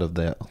part of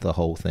the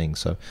whole thing.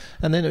 So,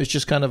 and then it was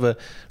just kind of a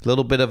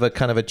little bit of a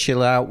kind of a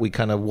chill out. We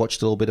kind of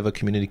watched a little bit of a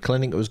community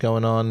clinic that was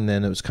going on, and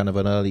then it was kind of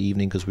an early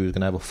evening because we were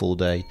going to have a full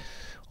day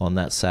on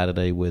that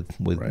Saturday with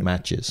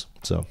matches.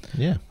 So,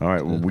 yeah. All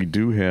right. Well, we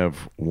do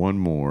have one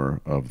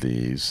more of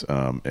these,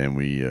 and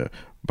we.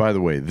 By the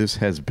way, this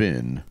has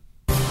been.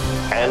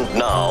 And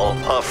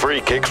now, a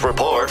Free Kicks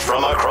report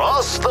from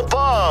across the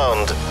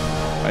pond.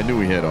 I knew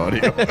we had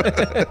audio.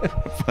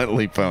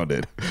 Finally found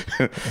it.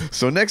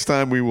 So next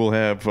time we will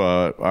have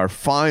our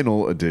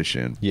final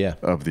edition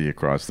of the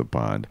Across the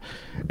Pond.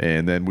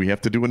 And then we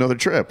have to do another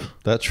trip.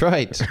 That's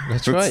right.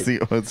 That's right.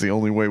 That's the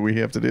only way we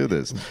have to do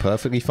this.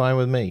 Perfectly fine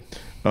with me.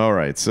 All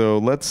right. So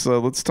let's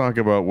talk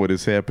about what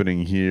is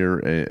happening here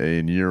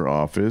in your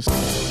office.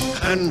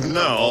 And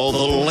now, the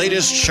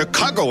latest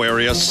Chicago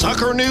area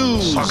soccer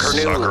news. Soccer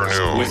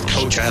news. With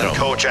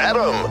Coach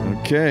Adam.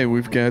 Okay,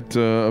 we've got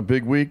a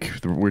big week.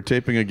 We're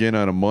taping again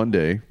on a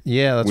Monday.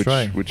 Yeah, that's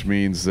right. Which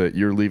means that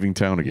you're leaving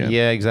town again.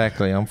 Yeah,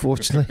 exactly.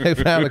 Unfortunately,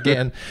 I'm out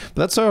again.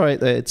 But that's all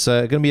right. It's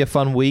going to be a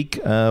fun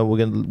week.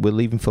 We're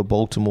leaving for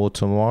Baltimore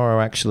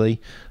tomorrow, actually.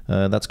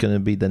 That's going to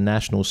be the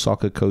National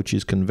Soccer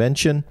Coaches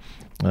Convention.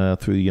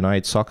 Through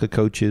United Soccer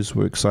Coaches.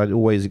 We're excited,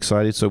 always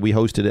excited. So we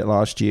hosted it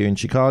last year in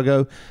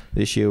Chicago.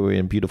 This year we're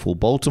in beautiful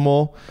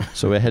Baltimore.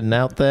 So we're heading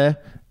out there.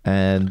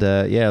 And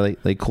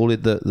they call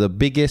it the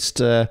biggest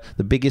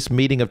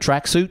meeting of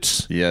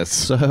tracksuits. Yes.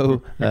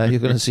 So you're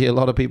going to see a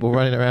lot of people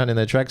running around in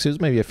their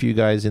tracksuits, maybe a few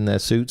guys in their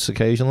suits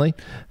occasionally.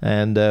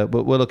 And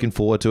but we're looking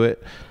forward to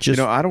it.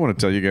 I don't want to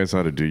tell you guys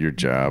how to do your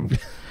job.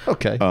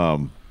 Okay.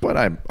 But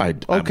I'm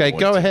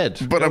go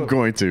ahead. But I'm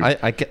going to.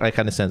 I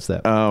kind of sense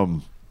that.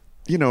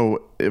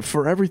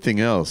 For everything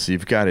else,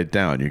 you've got it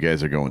down. You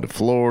guys are going to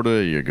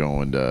Florida. You're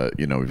going to,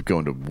 you're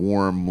going to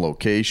warm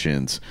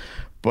locations.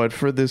 But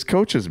for this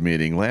coaches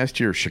meeting, last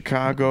year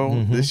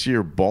Chicago, this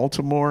year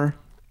Baltimore.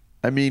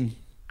 I mean,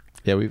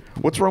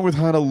 what's wrong with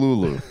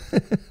Honolulu?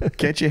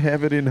 Can't you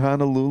have it in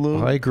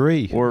Honolulu? I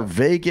agree. Or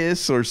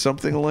Vegas or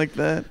something like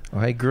that?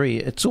 I agree.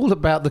 It's all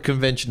about the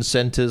convention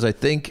centers, I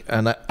think.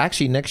 And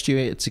actually, next year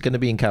it's going to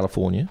be in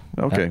California.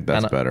 Okay,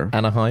 that's better.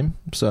 Anaheim.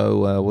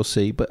 So we'll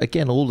see. But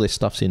again, all this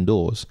stuff's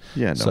indoors.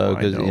 Yeah, no, so,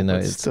 I know.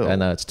 I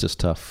know it's just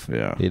tough.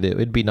 Yeah,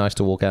 it'd be nice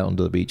to walk out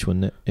onto the beach,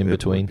 wouldn't it? In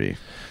between. Would be.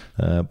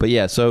 But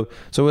yeah, so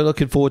we're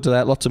looking forward to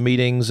that. Lots of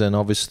meetings and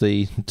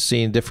obviously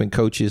seeing different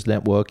coaches,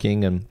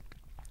 networking, and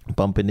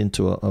bumping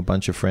into a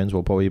bunch of friends.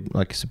 We'll probably,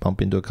 like I said,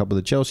 bump into a couple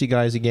of the Chelsea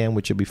guys again,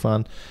 which will be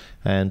fun.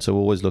 And so we're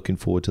always looking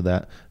forward to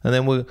that. And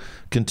then we're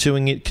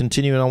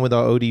continuing on with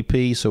our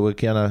ODP. So we're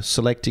kind of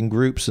selecting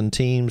groups and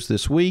teams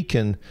this week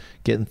and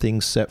getting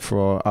things set for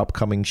our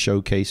upcoming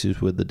showcases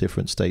with the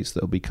different states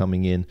that will be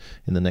coming in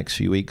the next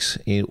few weeks,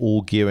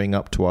 all gearing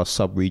up to our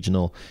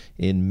sub-regional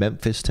in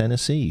Memphis,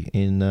 Tennessee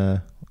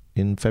in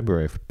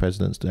February for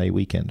President's Day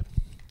weekend.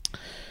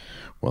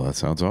 Well, that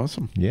sounds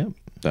awesome. Yeah.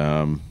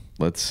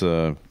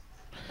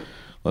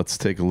 Let's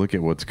take a look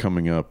at what's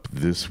coming up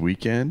this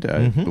weekend.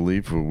 I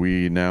believe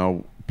we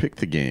now pick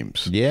the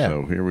games. Yeah.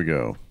 So here we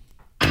go.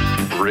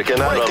 Rick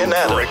and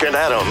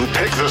Adam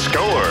pick the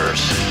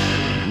scores.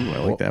 Ooh, I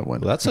like that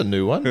one. Well, that's a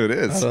new one. It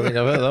is. I don't think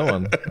I've heard that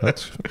one.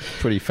 That's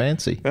pretty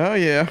fancy. Oh,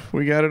 yeah.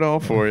 We got it all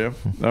for you.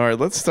 All right.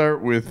 Let's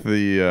start with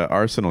the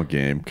Arsenal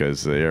game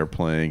because they are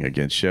playing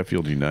against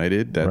Sheffield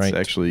United. That's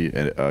actually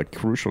a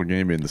crucial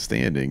game in the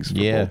standings for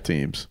both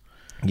teams.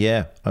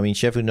 Yeah. I mean,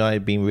 Sheffield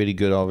United have been really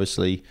good,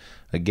 obviously.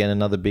 Again,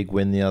 another big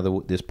win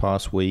this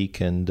past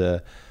week, and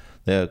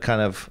they're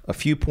kind of a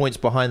few points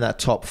behind that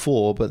top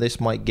four, but this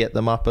might get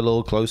them up a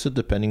little closer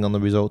depending on the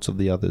results of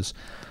the others.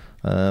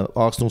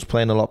 Arsenal's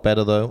playing a lot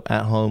better, though,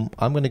 at home.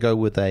 I'm going to go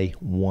with a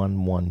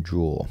 1-1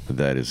 draw.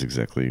 That is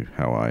exactly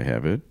how I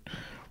have it.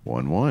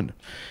 1-1.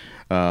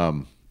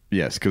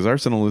 Yes, because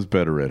Arsenal is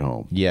better at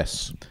home.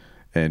 Yes.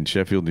 And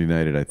Sheffield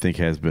United, I think,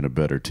 has been a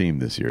better team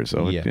this year,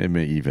 so it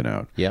may even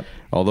out. Yep.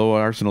 Although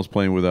Arsenal's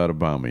playing without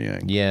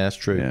Aubameyang. Yeah, that's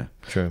true. Yeah.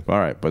 True. All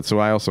right, but so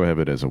I also have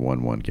it as a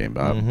 1-1 game.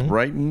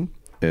 Brighton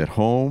at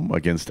home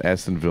against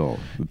Aston Villa,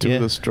 two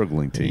of the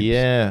struggling teams.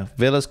 Yeah,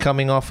 Villa's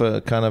coming off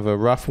a kind of a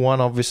rough one,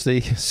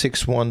 obviously,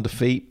 6-1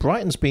 defeat.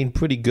 Brighton's been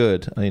pretty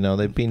good. You know,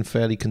 they've been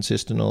fairly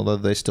consistent, although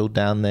they're still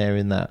down there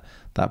in that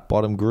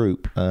bottom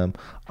group. I'm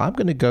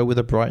going to go with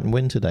a Brighton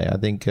win today. I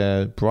think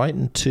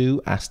Brighton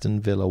 2, Aston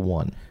Villa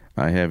 1.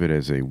 I have it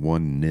as a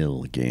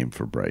 1-0 game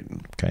for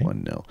Brighton. Okay.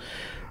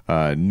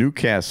 1-0.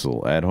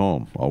 Newcastle at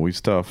home, always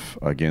tough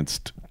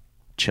against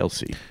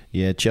Chelsea.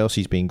 Yeah,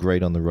 Chelsea's been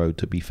great on the road,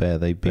 to be fair.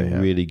 They've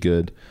been really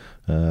good.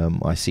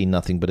 I see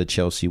nothing but a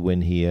Chelsea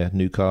win here.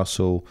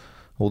 Newcastle,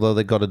 although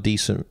they got a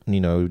decent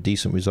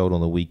result on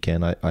the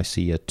weekend, I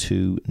see a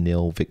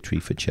 2-0 victory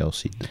for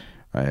Chelsea.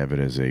 I have it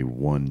as a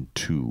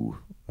 1-2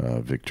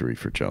 victory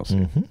for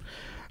Chelsea.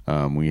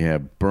 We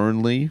have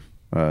Burnley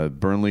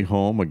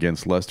home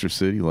against Leicester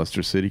City.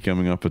 Leicester City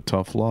coming up a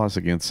tough loss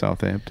against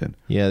Southampton.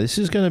 Yeah, this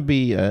is going to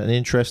be an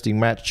interesting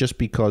match just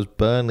because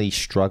Burnley's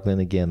struggling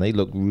again. They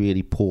looked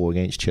really poor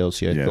against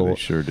Chelsea, I thought. They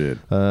sure did.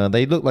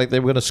 They looked like they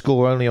were going to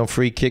score only on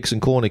free kicks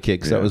and corner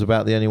kicks. That was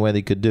about the only way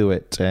they could do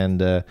it.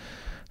 And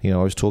I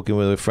was talking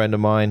with a friend of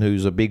mine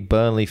who's a big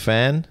Burnley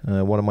fan,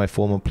 one of my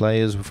former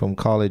players from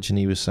college, and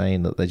he was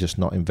saying that they're just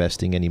not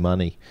investing any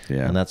money.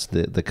 Yeah. And that's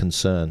the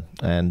concern.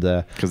 And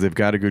because they've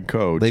got a good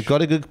coach. They've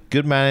got a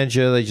good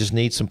manager. They just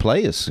need some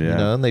players,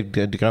 and they're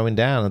going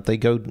down. If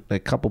a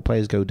couple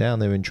players go down,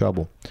 they're in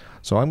trouble.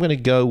 So I'm going to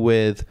go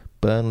with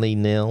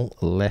Burnley 0,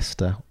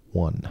 Leicester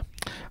 1.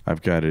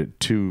 I've got it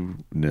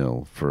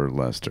 2-0 for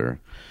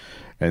Leicester.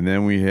 And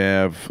then we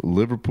have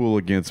Liverpool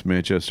against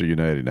Manchester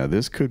United. Now,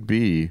 this could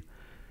be...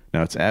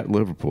 Now, it's at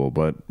Liverpool,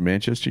 but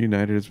Manchester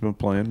United has been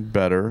playing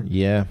better.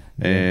 Yeah.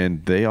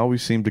 And they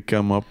always seem to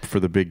come up for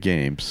the big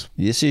games.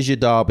 This is your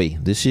derby.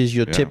 This is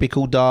your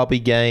typical derby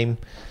game.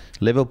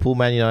 Liverpool,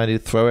 Man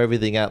United, throw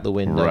everything out the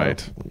window.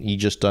 Right. You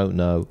just don't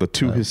know. The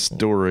two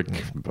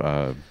historic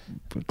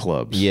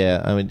clubs.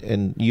 Yeah. I mean,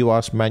 and you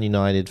ask Man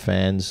United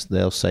fans,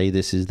 they'll say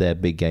this is their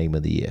big game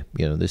of the year.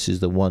 This is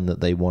the one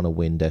that they want to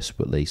win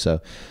desperately.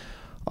 So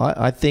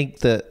I think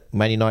that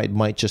Man United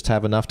might just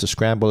have enough to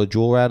scramble a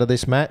draw out of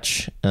this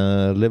match.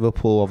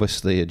 Liverpool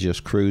obviously are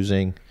just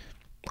cruising.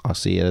 I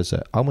see it as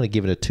I'm going to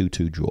give it a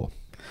 2-2 draw.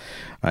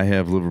 I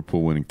have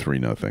Liverpool winning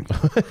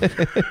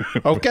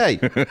 3-0. Okay,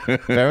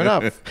 fair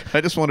enough. I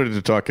just wanted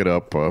to talk it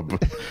up,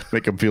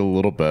 make them feel a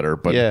little better.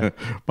 But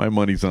my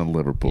money's on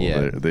Liverpool.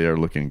 Yeah. They are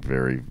looking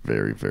very,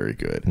 very, very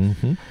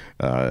good.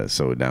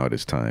 So now it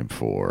is time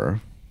for...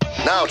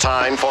 Now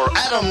time for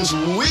Adam's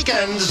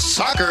Weekend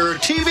Soccer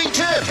TV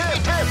Tip.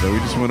 So we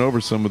just went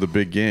over some of the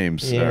big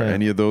games. Yeah. Are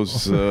any of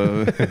those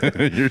your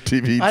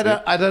TV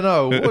tip? I don't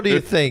know. What do you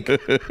think?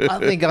 I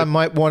think I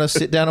might want to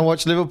sit down and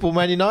watch Liverpool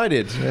Man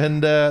United,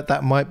 and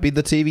that might be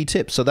the TV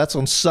tip. So that's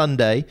on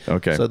Sunday.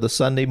 Okay. So the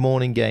Sunday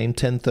morning game,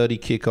 10:30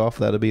 kickoff.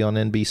 That'll be on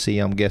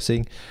NBC, I'm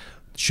guessing.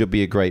 Should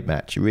be a great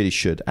match. It really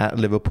should. At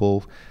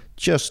Liverpool.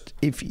 Just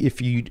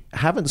if you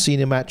haven't seen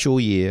a match all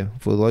year,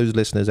 for those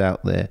listeners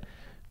out there,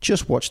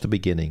 just watch the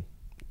beginning.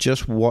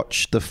 Just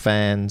watch the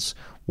fans.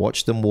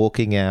 Watch them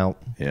walking out.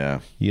 Yeah.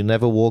 You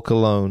never walk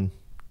alone.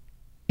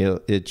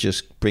 It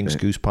just brings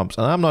goosebumps.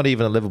 And I'm not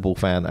even a Liverpool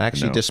fan. I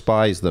actually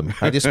despise them.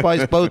 I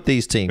despise both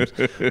these teams.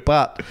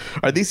 But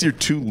are these your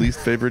two least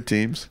favorite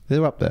teams?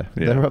 They're up there.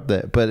 Yeah. They're up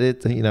there. But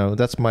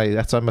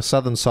I'm a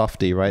Southern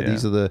softie, right? Yeah.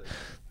 These are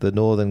the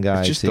northern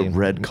guys. It's just the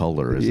red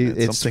color, isn't it?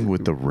 It's something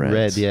with the reds.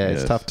 Red, yeah.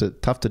 Yes. It's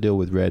tough to deal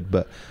with red.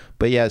 But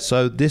yeah,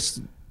 so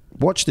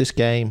watch this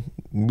game.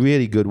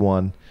 Really good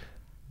one.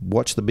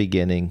 watch the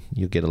beginning.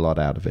 You'll get a lot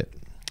out of it.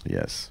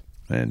 Yes,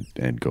 and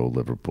go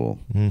Liverpool.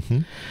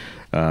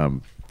 Mm-hmm.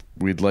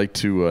 We'd like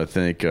to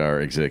thank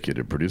our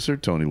executive producer,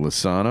 Tony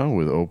Lasana,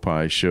 with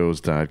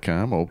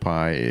opishows.com.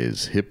 Opie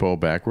is hippo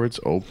backwards,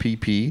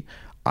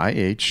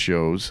 OPPIH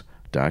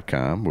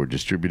shows.com. We're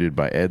distributed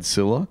by Ed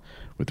Silla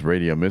with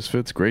Radio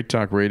Misfits. Great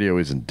Talk Radio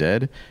isn't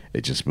dead.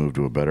 It just moved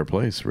to a better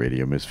place,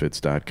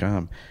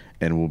 radiomisfits.com.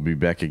 And we'll be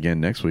back again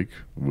next week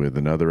with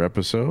another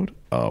episode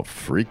of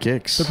Free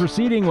Kicks. The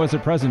proceeding was a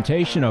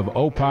presentation of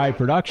Opie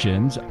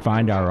Productions.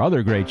 Find our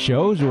other great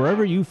shows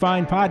wherever you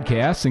find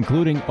podcasts,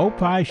 including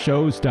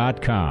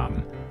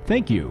opishows.com.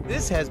 Thank you.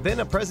 This has been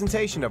a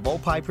presentation of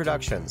Opie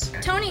Productions.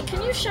 Tony,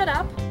 can you shut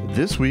up?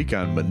 This week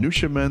on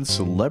Minutia Men's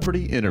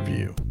Celebrity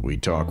Interview, we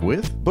talk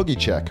with Boogie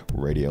Check,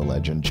 radio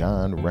legend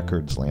John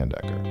Records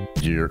Landecker.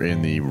 You're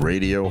in the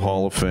Radio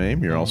Hall of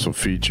Fame. You're also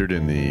featured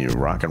in the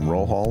Rock and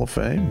Roll Hall of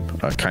Fame.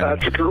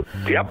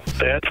 Yep,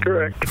 that's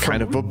correct.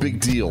 Kind of a big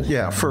deal.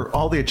 Yeah, for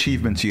all the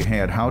achievements you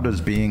had, how does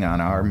being on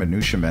our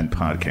Minutia Men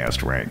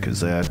podcast rank?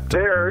 Is that...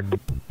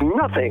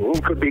 Nothing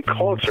could be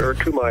closer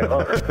to my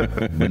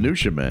heart.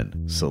 Minutia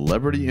Men,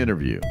 Celebrity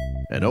Interview,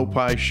 an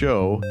Opie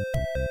show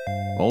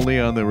only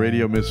on the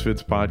Radio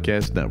Misfits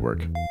Podcast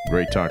Network.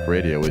 Great Talk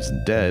Radio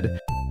isn't dead.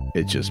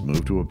 It just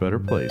moved to a better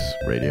place.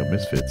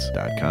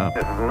 RadioMisfits.com.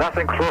 There's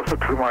nothing closer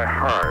to my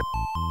heart.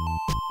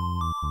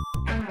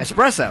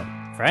 Espresso.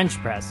 French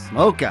press.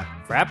 Mocha.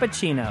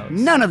 Frappuccinos.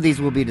 None of these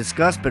will be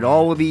discussed, but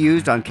all will be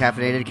used on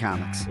Caffeinated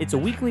Comics. It's a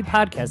weekly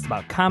podcast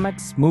about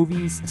comics,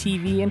 movies,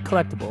 TV, and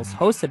collectibles,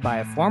 hosted by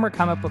a former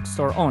comic book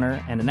store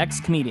owner and an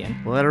ex-comedian.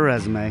 What a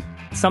resume.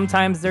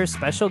 Sometimes there's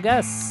special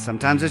guests.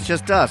 Sometimes it's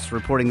just us,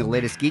 reporting the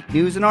latest geek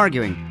news and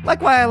arguing,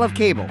 like why I love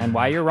cable. And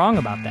why you're wrong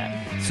about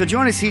that. So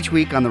join us each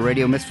week on the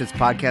Radio Misfits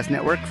Podcast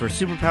Network for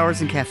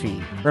superpowers and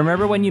caffeine.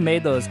 Remember when you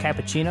made those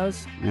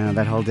cappuccinos? Yeah,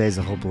 that whole day's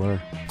a whole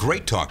blur.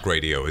 Great Talk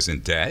Radio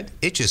isn't dead.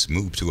 It just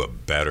moved to a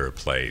better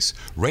place.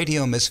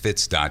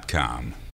 RadioMisfits.com.